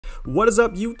What is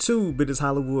up, YouTube? It is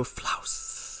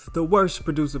HWFLOSS, the worst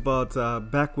producer of all time,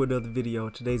 back with another video.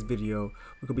 Today's video,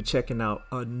 we're going to be checking out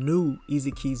a new EZ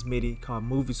Keys Midi called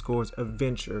Movie Scores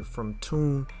Adventure from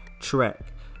Toontrack.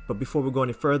 But before we go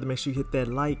any further, make sure you hit that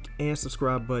like and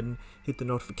subscribe button, hit the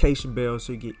notification bell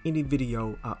so you get any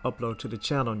video I upload to the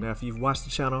channel. Now, if you've watched the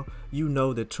channel, you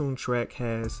know that Toontrack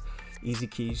has EZ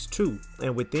Keys 2,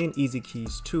 and within EZ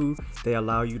Keys 2 they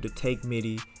allow you to take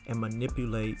MIDI and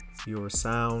manipulate your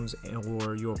sounds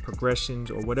or your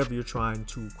progressions or whatever you're trying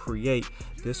to create.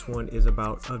 This one is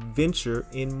about adventure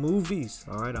in movies.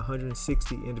 All right,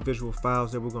 160 individual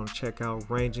files that we're going to check out,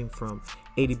 ranging from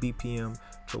 80 BPM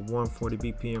to 140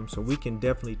 BPM, so we can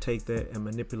definitely take that and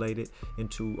manipulate it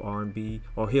into R&B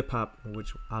or hip-hop,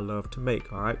 which I love to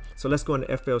make. All right, so let's go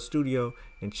into FL Studio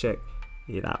and check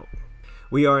it out.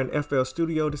 We are in FL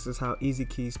Studio. This is how EZ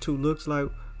Keys 2 looks like.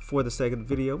 For the sake of the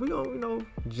video, we're gonna,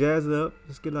 jazz it up.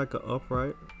 Let's get like an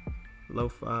upright,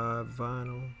 lo-fi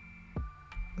vinyl.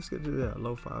 Let's get to that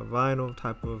lo-fi vinyl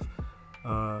type of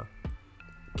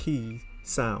key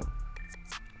sound.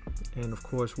 And of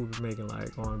course, we'll be making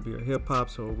like R&B or hip hop,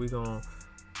 so we're gonna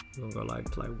go like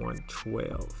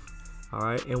 112. All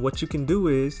right, and what you can do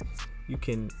is you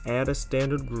can add a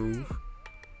standard groove,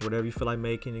 whatever you feel like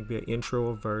making. It could be an intro,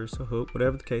 a verse, a hook,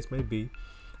 whatever the case may be.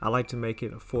 I like to make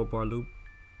it a 4-bar loop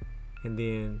and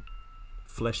then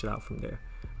flesh it out from there.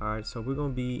 All right, so we're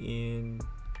gonna be in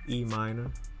E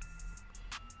minor,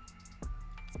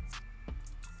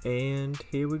 and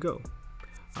here we go.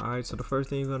 All right, so the first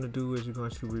thing you're gonna do is you're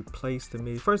going to replace the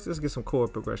MIDI. First, let's get some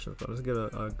chord progressions going. Let's get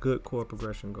a good chord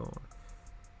progression going.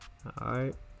 All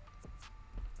right,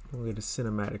 we'll get a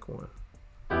cinematic one.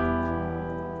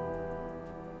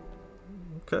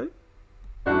 Okay.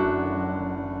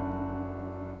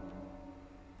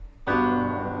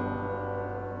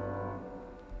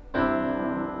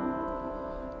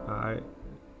 Alright,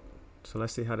 so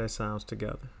let's see how that sounds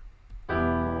together.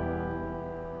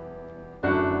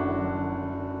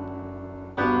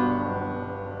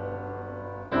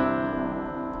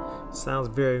 Sounds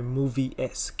very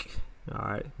movie-esque.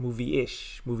 Alright,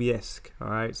 movie-esque.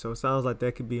 Alright, so it sounds like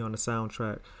that could be on the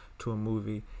soundtrack to a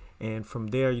movie. And from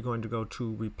there, you're going to go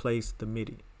to replace the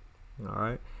MIDI. All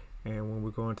right. And when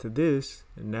we go into this,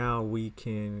 now we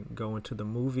can go into the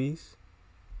movies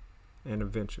and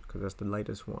adventure, because that's the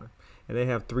latest one. And they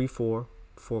have 3/4,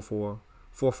 4/4,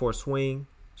 4/4 swing,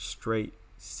 straight,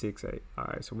 6/8. All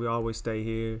right. So we always stay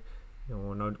here. You don't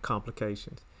want no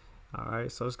complications. All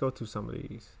right. So let's go through some of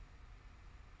these.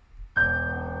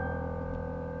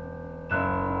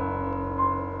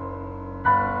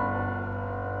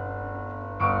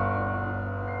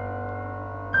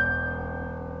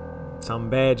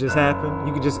 Something bad just happened.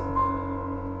 You can just,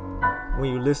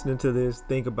 when you're listening to this,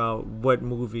 think about what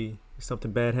movie. Is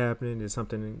something bad happening? Is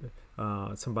something,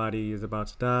 somebody is about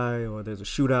to die, or there's a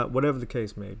shootout, whatever the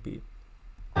case may be.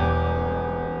 I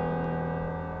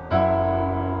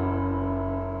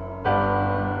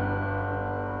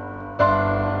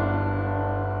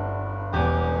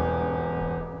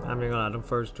mean, them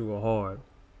first two are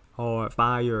hard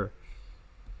fire.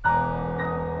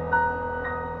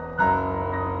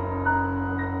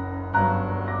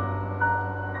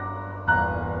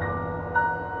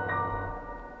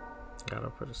 Gotta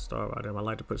put a star by them. I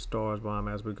like to put stars by them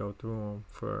as we go through them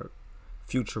for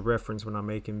future reference when I'm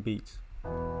making beats.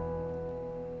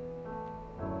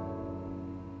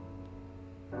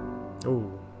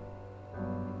 Ooh,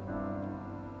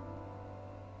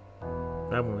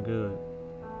 that one good.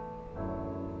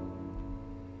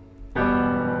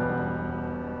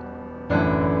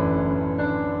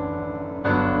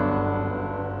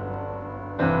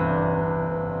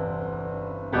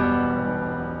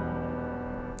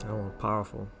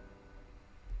 Powerful.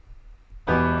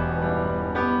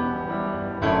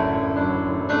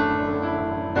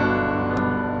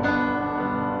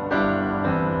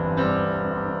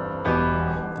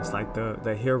 It's like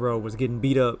the hero was getting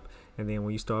beat up, and then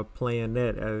when you start playing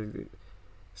that,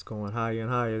 it's going higher and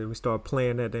higher. We start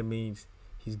playing that, that means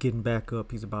he's getting back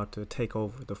up. He's about to take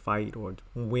over the fight or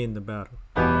win the battle.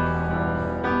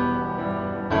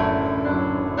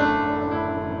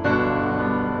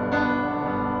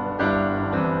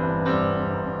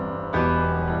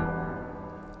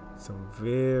 Some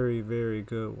very, very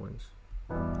good ones.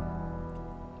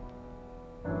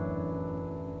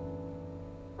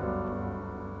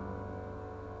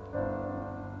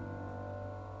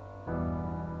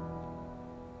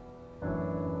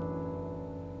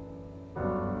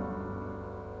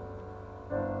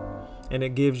 And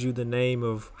it gives you the name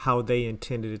of how they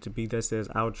intended it to be. That says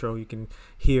outro. You can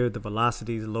hear the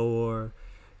velocities lower.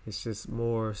 It's just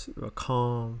more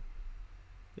calm.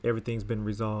 Everything's been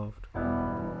resolved.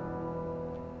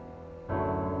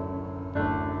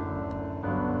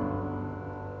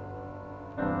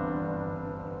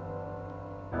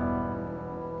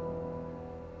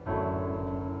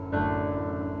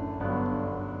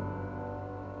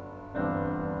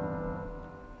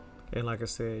 And like I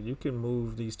said, you can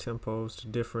move these tempos to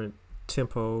different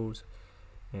tempos.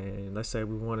 And let's say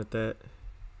we wanted that.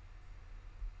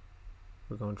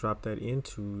 We're going to drop that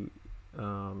into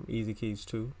EZ Keys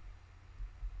 2.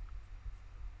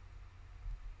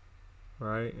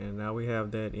 Right, and now we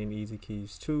have that in EZ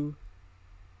Keys 2.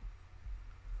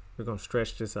 We're going to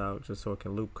stretch this out just so it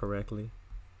can loop correctly.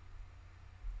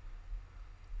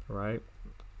 Right,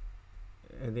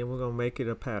 and then we're going to make it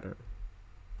a pattern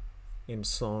in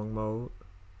song mode.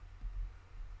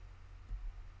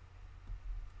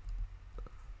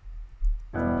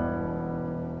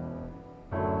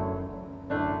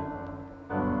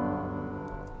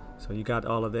 So you got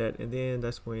all of that, and then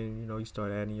that's when, you know, you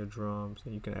start adding your drums,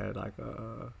 and you can add like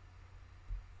a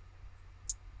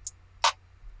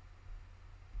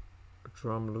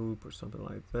drum loop or something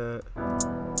like that.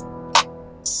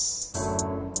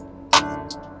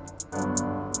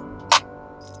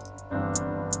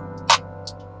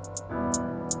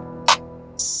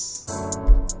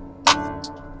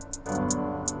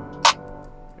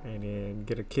 And then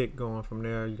get a kick going from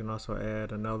there. You can also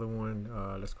add another one.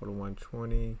 Let's go to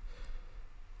 120.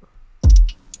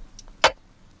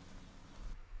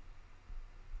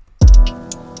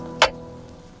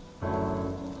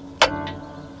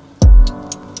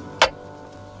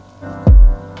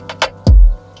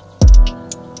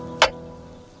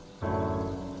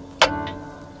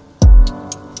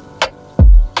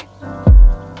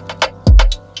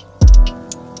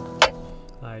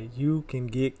 You can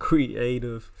get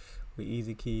creative with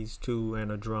EZ Keys 2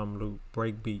 and a drum loop,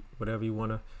 breakbeat, whatever you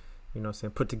want to, you know what I'm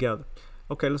saying, put together.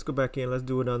 Okay, let's go back in. Let's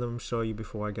do another one, show you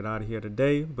before I get out of here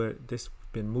today. But this has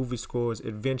been Movie Scores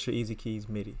Adventure EZ Keys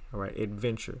Midi. All right,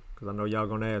 Adventure, because I know y'all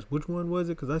going to ask, which one was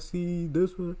it? Because I see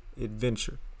this one,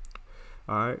 Adventure.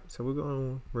 All right, so we're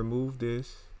going to remove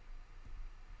this.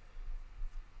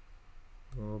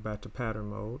 We'll go back to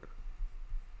pattern mode.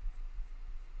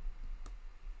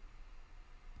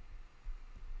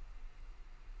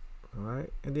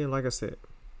 Alright, and then like I said,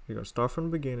 you're going to start from the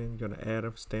beginning. You're going to add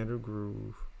a standard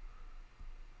groove.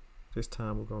 This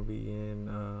time we're going to be in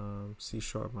C#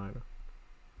 minor.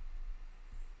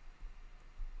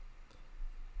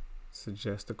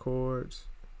 Suggest the chords.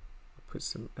 Put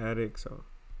some attic. So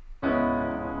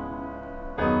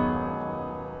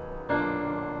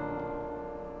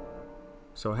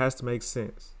it has to make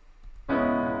sense.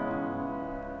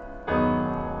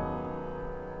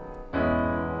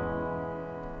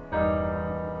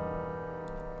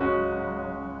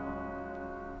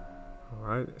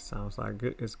 It sounds like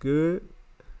good. It's good.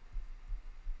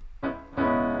 And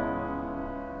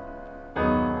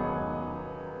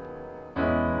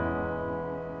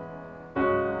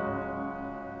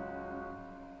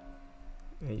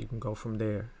you can go from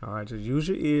there. All right, just use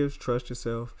your ears, trust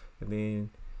yourself, and then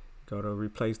go to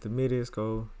replace the midis.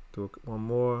 Go do one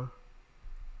more.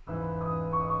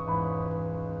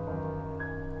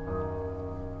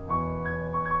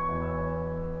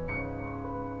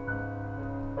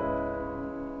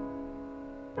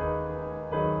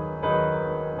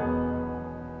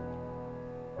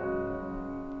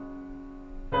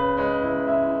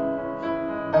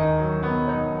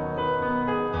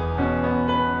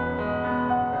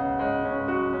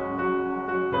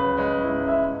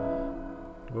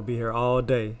 We'll be here all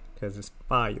day because it's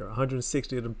fire.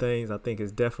 160 of them things. I think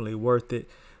it's definitely worth it.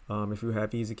 If you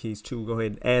have EZ Keys 2, go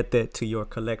ahead and add that to your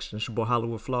collection. It's your boy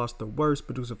HWFLOSS, the worst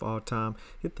producer of all time.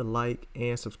 Hit the like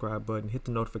and subscribe button. Hit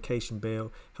the notification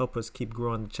bell. Help us keep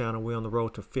growing the channel. We're on the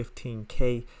road to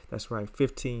 15K. That's right,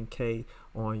 15K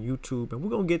on YouTube. And we're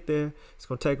going to get there. It's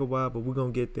going to take a while, but we're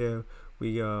going to get there.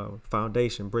 We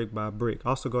foundation brick by brick.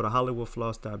 Also go to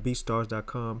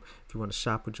HWFLOSS.beatstars.com if you want to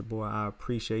shop with your boy. I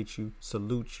appreciate you,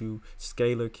 salute you.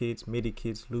 Scalar kits, MIDI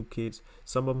kits, loop kits.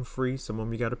 Some of them free, some of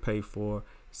them you got to pay for.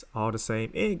 It's all the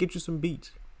same. And get you some beats.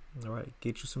 All right,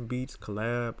 get you some beats,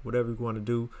 collab, whatever you want to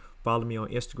do. Follow me on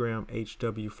Instagram,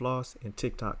 HWFLOSS, and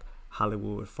TikTok,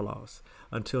 HWFLOSS.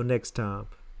 Until next time,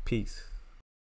 peace.